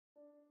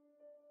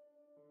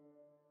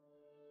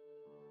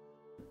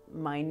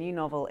My new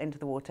novel, Into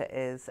the Water,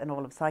 is a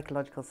novel of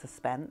psychological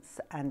suspense,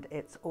 and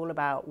it's all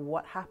about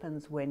what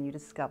happens when you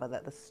discover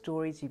that the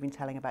stories you've been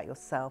telling about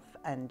yourself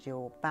and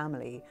your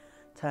family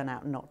turn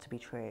out not to be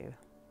true.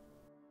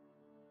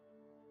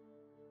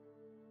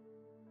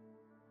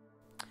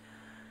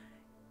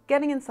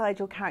 Getting inside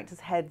your characters'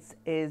 heads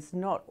is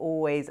not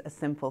always a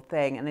simple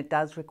thing, and it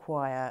does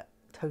require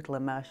total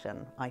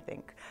immersion, I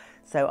think.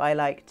 So I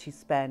like to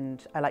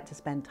spend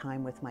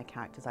time with my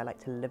characters. I like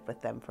to live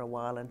with them for a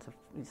while and to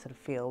sort of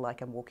feel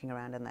like I'm walking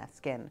around in their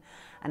skin.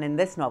 And in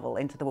this novel,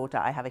 Into the Water,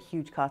 I have a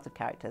huge cast of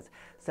characters,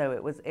 so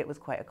it was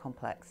quite a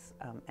complex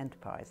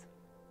enterprise.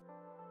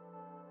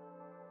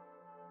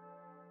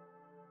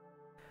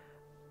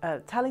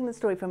 Telling the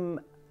story from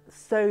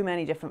so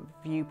many different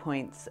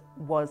viewpoints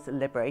was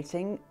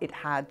liberating. It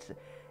had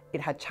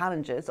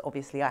challenges.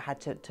 Obviously, I had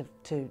to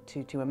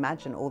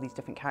imagine all these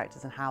different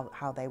characters and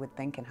how they would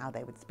think and how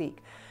they would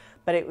speak.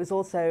 But it's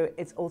also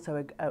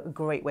a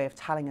great way of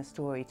telling a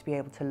story, to be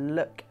able to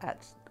look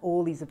at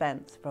all these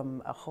events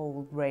from a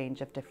whole range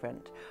of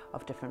different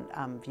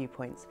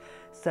viewpoints.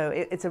 So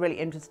it's a really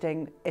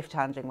interesting, if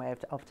challenging, way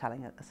of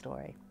telling a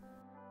story.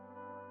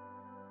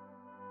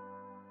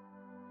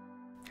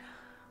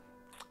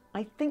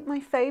 I think my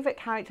favourite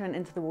character in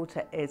Into the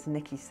Water is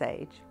Nikki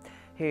Sage,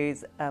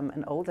 who's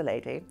an older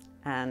lady,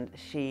 and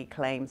she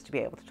claims to be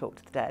able to talk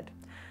to the dead.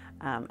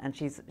 And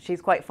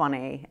she's quite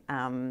funny,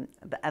 and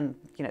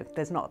you know,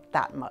 there's not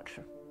that much,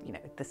 you know,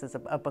 this is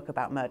a book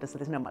about murder, so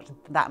there's not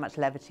that much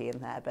levity in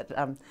there, but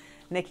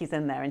Nikki's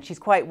in there, and she's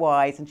quite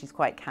wise and she's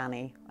quite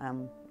canny,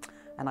 and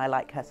I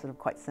like her sort of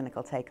quite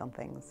cynical take on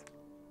things.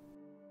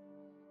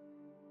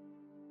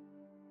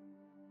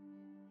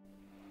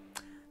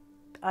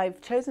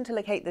 I've chosen to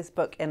locate this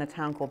book in a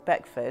town called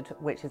Beckford,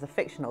 which is a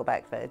fictional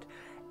Beckford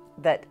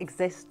that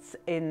exists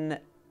in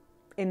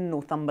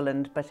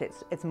Northumberland, but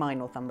it's my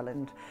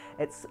Northumberland.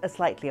 It's a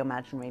slightly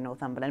imaginary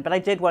Northumberland, but I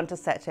did want to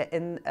set it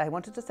in. I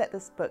wanted to set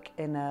this book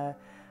in a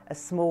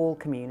small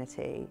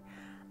community,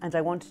 and I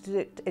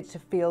wanted it to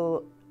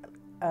feel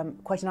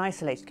quite an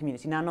isolated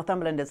community. Now,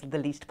 Northumberland is the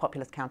least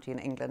populous county in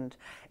England.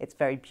 It's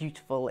very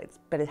beautiful,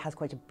 but it has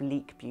quite a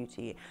bleak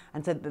beauty,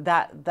 and so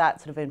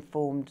that sort of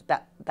informed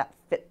that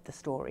fit the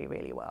story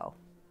really well.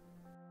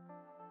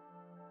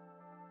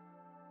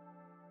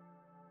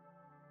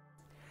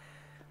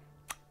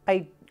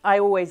 I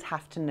always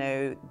have to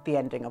know the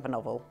ending of a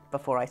novel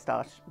before I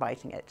start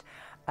writing it.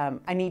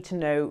 I need to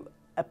know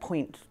a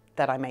point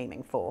that I'm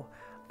aiming for.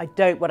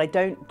 What I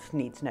don't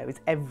need to know is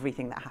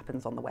everything that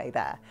happens on the way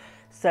there.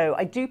 So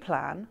I do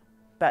plan,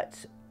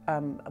 but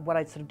what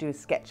I sort of do is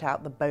sketch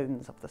out the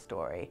bones of the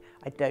story.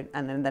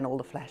 And then all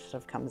the flesh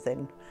sort of comes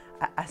in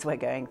as we're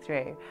going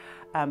through.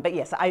 But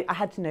yes, I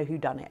had to know who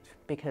done it,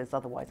 because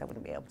otherwise I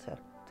wouldn't be able to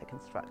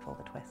construct all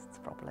the twists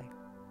properly.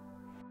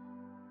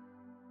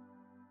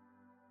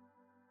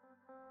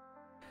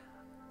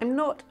 I'm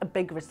not a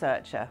big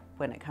researcher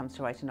when it comes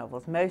to writing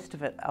novels. Most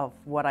of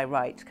what I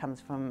write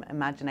comes from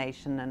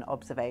imagination and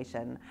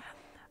observation.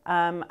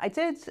 I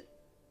sort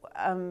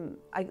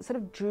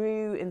of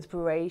drew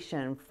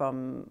inspiration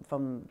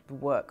from the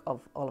work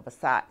of Oliver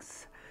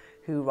Sacks,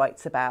 who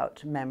writes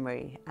about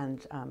memory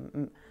and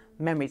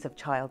memories of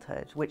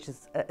childhood, which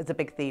is a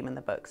big theme in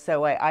the book.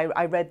 So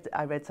I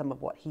read some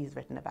of what he's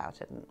written about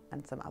it,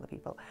 and some other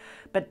people.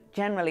 But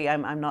generally,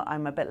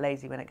 I'm a bit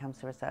lazy when it comes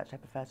to research. I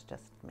prefer to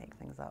just make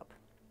things up.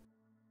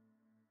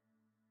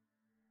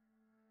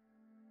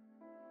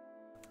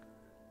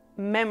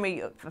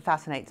 Memory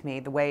fascinates me.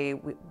 The way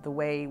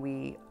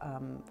we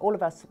all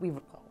of us,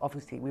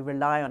 obviously we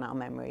rely on our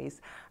memories.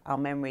 Our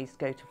memories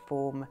go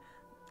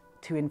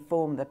to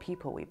inform the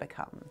people we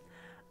become.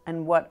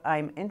 And what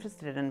I'm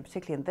interested in,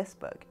 particularly in this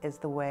book, is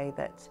the way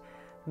that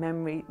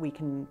we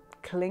can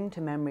cling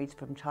to memories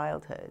from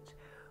childhood,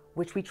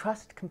 which we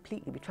trust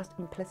completely, we trust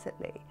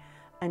implicitly,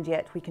 and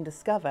yet we can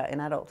discover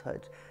in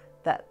adulthood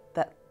that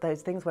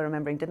those things we're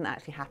remembering didn't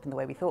actually happen the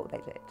way we thought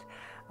they did.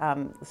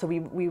 So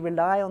we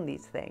rely on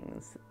these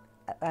things,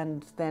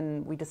 and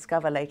then we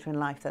discover later in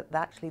life that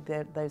actually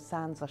those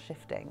sands are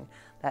shifting,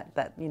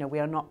 that you know, we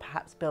are not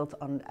perhaps built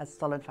on as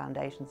solid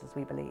foundations as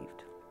we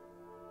believed.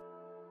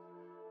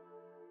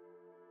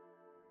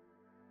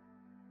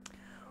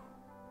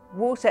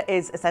 Water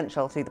is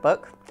essential to the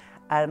book.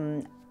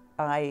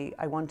 I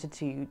wanted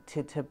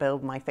to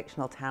build my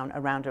fictional town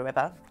around a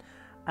river.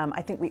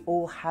 I think we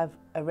all have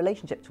a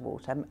relationship to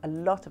water. A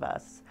lot of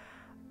us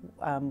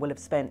will have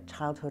spent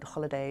childhood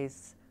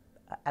holidays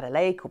at a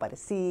lake or by the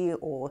sea,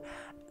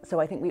 so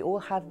I think we all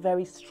have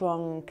very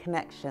strong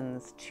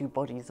connections to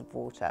bodies of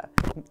water.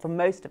 For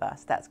most of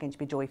us, that's going to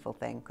be a joyful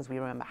thing, because we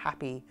remember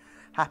happy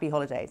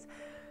holidays.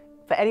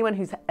 For anyone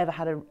who's ever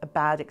had a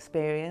bad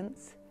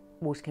experience,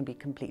 water can be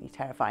completely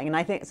terrifying, and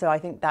I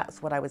think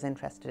that's what I was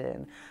interested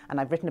in.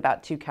 And I've written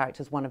about two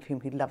characters, one of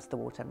whom who loves the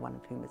water and one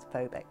of whom is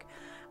phobic,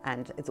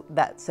 and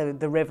so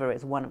the river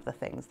is one of the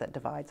things that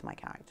divides my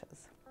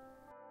characters.